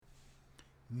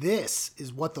This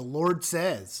is what the Lord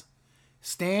says.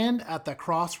 Stand at the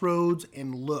crossroads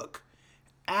and look.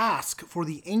 Ask for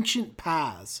the ancient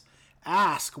paths.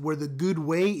 Ask where the good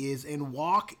way is and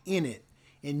walk in it,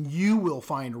 and you will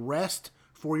find rest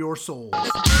for your souls.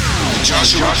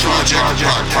 Joshua Project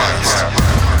Podcast.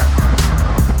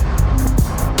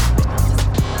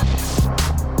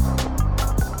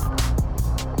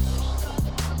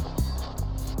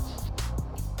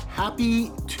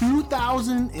 Happy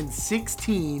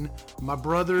 2016, my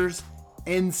brothers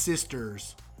and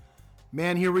sisters.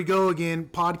 Man, here we go again,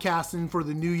 podcasting for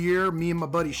the new year, me and my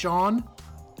buddy Sean.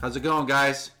 How's it going,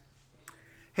 guys?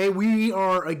 Hey, we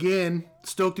are, again,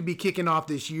 stoked to be kicking off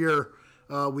this year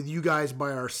with you guys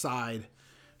by our side.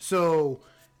 So,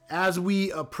 as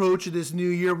we approach this new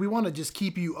year, we want to just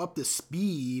keep you up to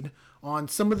speed on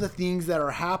some of the things that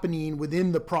are happening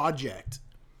within the project.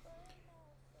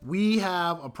 We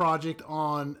have a project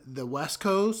on the West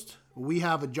Coast. We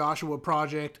have a Joshua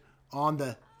project on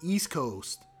the East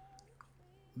Coast.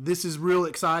 This is real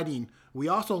exciting. We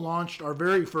also launched our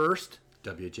very first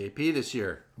WJP this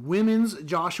year. Women's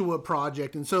Joshua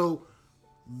project. And so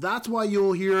that's why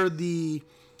you'll hear the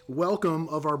welcome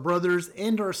of our brothers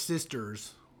and our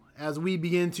sisters as we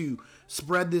begin to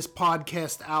spread this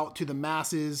podcast out to the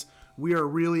masses. We are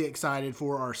really excited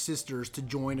for our sisters to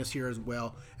join us here as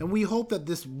well. And we hope that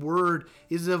this word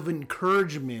is of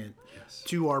encouragement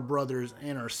to our brothers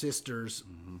and our sisters.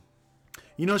 Mm-hmm.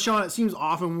 You know, Sean, it seems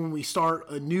often when we start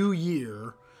a new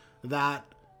year that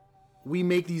we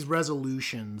make these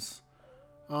resolutions.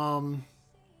 I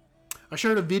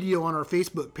shared a video on our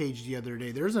Facebook page the other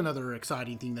day. There's another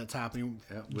exciting thing that's happening.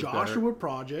 Yeah, Joshua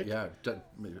Project. Yeah,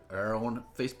 our own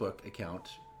Facebook account.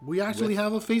 We actually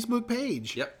have a Facebook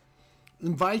page. Yep.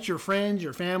 Invite your friends,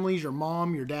 your families, your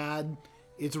mom, your dad.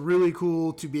 It's really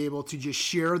cool to be able to just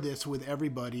share this with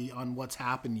everybody on what's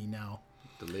happening now.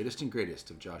 The latest and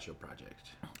greatest of Joshua Project.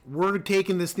 We're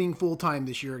taking this thing full time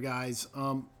this year, guys.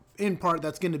 In part,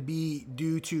 that's going to be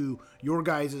due to your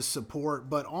guys' support.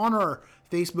 But on our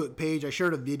Facebook page, I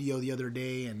shared a video the other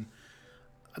day, and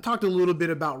I talked a little bit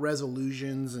about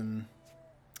resolutions. And,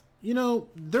 you know,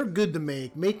 they're good to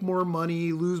make. Make more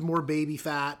money, lose more baby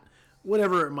fat,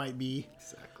 whatever it might be.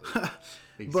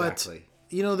 Exactly. But,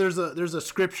 you know, there's a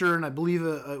scripture, and I believe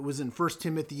it was in 1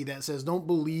 Timothy that says, don't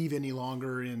believe any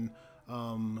longer in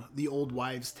the old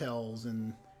wives' tales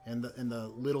and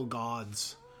the little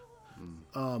gods.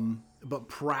 But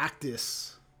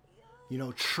practice, you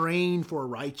know, train for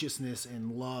righteousness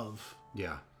and love.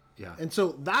 Yeah. And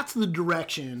so that's the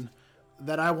direction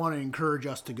that I want to encourage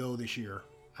us to go this year.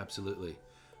 Absolutely.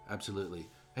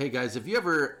 Hey, guys, have you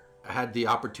ever had the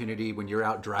opportunity when you're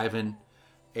out driving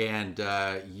and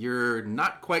you're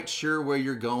not quite sure where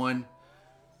you're going?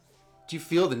 Do you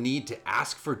feel the need to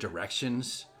ask for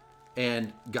directions?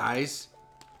 And guys,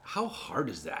 how hard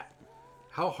is that?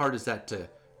 How hard is that to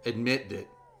admit that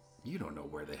you don't know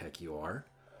where the heck you are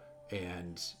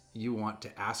and you want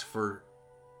to ask for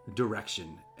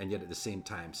direction and yet at the same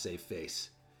time save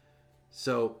face?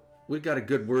 So we've got a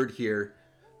good word here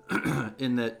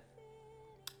in that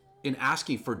in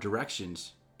asking for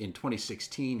directions in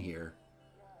 2016 here,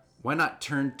 why not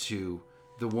turn to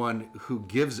the one who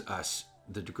gives us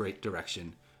the great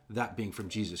direction, that being from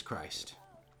Jesus Christ?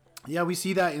 Yeah, we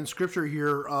see that in scripture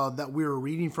here that we were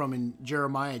reading from in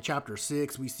Jeremiah chapter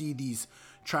 6. We see these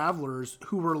travelers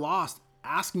who were lost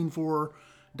asking for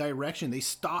direction. They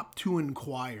stopped to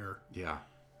inquire. Yeah.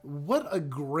 What a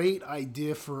great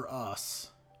idea for us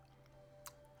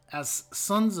as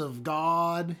sons of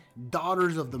God,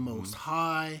 daughters of the Most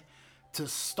High, to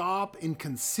stop and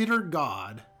consider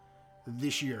God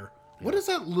this year. Yeah. What does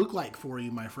that look like for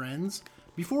you, my friends?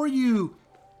 Before you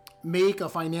make a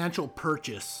financial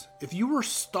purchase, if you were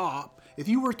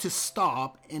to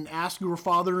stop and ask your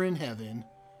Father in heaven,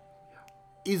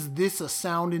 is this a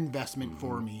sound investment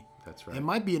for me? That's right. It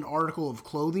might be an article of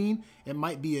clothing, it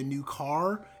might be a new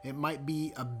car, it might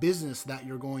be a business that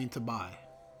you're going to buy.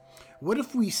 What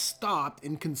if we stopped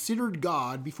and considered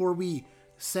God before we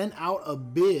sent out a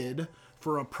bid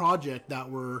for a project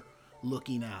that we're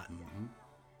looking at? Mm-hmm.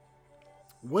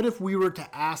 What if we were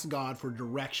to ask God for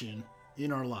direction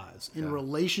in our lives, in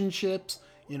relationships,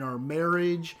 in our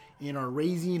marriage, in our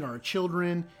raising our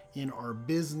children, in our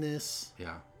business?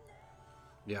 Yeah.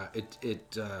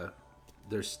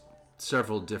 There's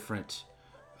several different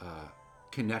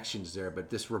connections there,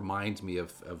 but this reminds me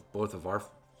of both of our,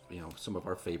 some of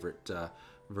our favorite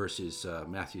verses.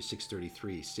 Matthew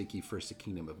 6:33: "Seek ye first the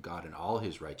kingdom of God and all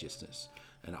His righteousness,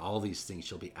 and all these things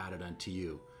shall be added unto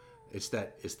you." It's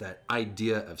that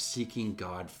idea of seeking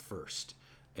God first.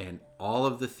 And all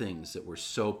of the things that we're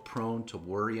so prone to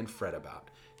worry and fret about,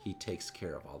 he takes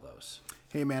care of all those.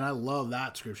 Hey, man, I love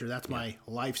that scripture. That's my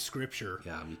life scripture.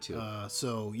 Yeah, me too.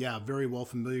 So, yeah, very well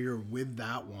familiar with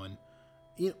that one.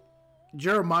 You know,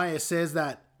 Jeremiah says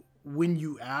that when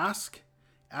you ask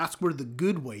where the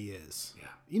good way is. Yeah.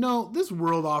 You know, this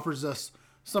world offers us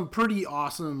some pretty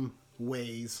awesome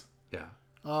ways. Yeah.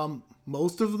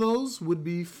 Most of those would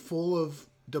be full of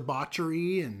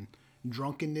debauchery and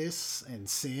drunkenness and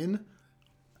sin.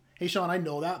 Hey, Sean, I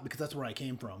know that because that's where I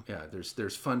came from. Yeah,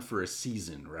 there's fun for a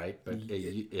season, right? But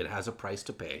it has a price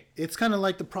to pay. It's kind of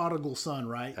like the prodigal son,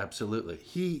 right? Absolutely.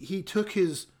 He took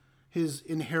his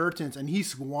inheritance and he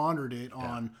squandered it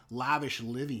on lavish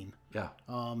living.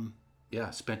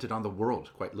 Yeah. Spent it on the world,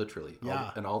 quite literally.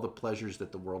 Yeah. And all the pleasures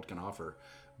that the world can offer.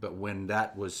 But when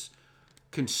that was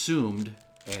consumed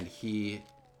and he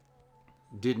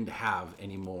didn't have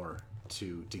any more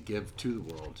to give to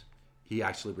the world, he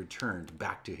actually returned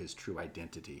back to his true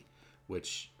identity,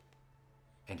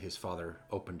 and his father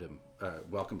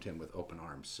welcomed him with open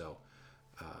arms. So,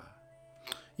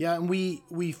 yeah, and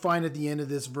we find at the end of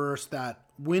this verse that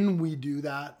when we do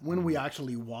that, when we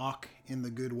actually walk in the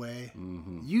good way,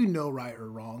 you know right or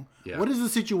wrong. Yeah. What is the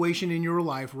situation in your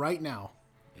life right now?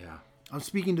 yeah, I'm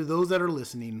speaking to those that are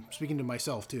listening, speaking to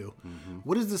myself too.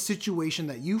 What is the situation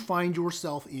that you find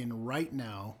yourself in right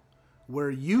now where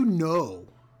you know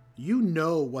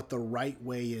what the right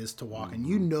way is to walk and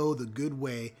you know the good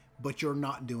way, but you're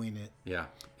not doing it? yeah,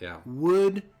 yeah.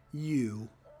 Would you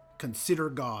consider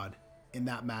God in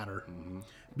that matter?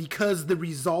 Because the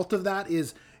result of that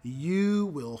is you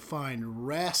will find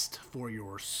rest for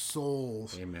your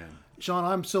souls. Amen. Sean,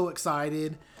 I'm so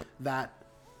excited that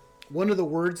one of the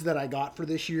words that I got for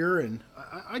this year, and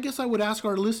I guess I would ask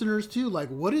our listeners too, like,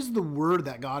 what is the word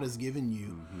that God has given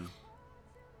you?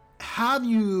 Have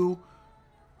you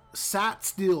sat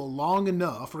still long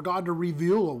enough for God to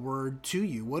reveal a word to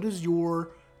you? What does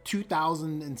your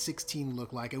 2016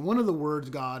 look like? And one of the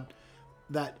words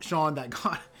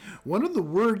one of the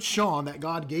words, Sean, that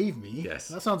God gave me. Yes.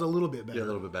 That sounds a little bit better. Yeah, a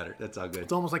little bit better. That's all good.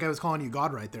 It's almost like I was calling you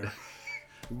God right there.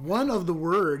 One of the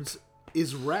words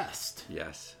is rest.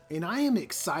 Yes. And I am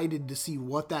excited to see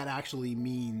what that actually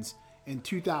means in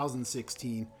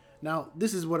 2016. Now,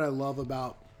 this is what I love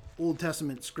about Old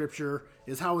Testament scripture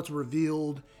is how it's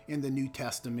revealed in the New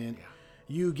Testament. Yeah.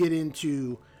 You get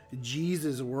into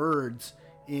Jesus' words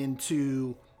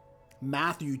into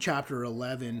Matthew chapter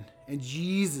 11, and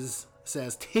Jesus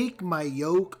says, "Take my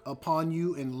yoke upon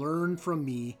you and learn from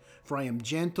me, for I am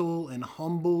gentle and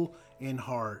humble in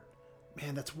heart."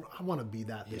 Man, I want to be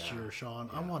that this year, Sean.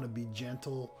 I want to be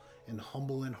gentle and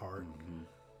humble in heart.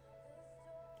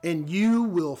 And you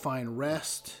will find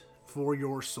rest for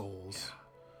your souls. Yeah.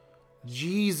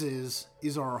 Jesus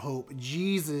is our hope.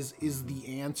 Jesus is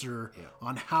the answer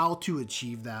on how to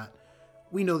achieve that.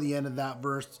 We know the end of that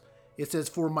verse. It says,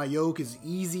 "For my yoke is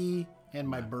easy and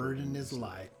my burden is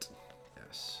light."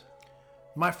 Yes.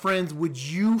 My friends, would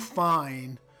you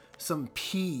find some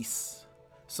peace,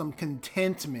 some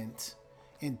contentment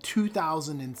in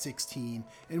 2016?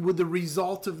 And would the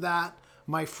result of that,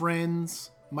 my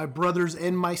friends, my brothers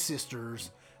and my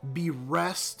sisters, be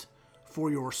rest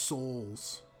for your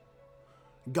souls?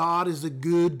 God is a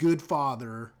good, good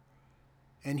Father,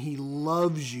 and He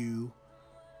loves you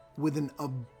with an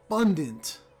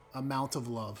abundant amount of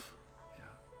love. Yeah.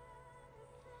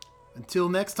 Until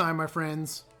next time, my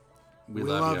friends, we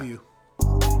love you.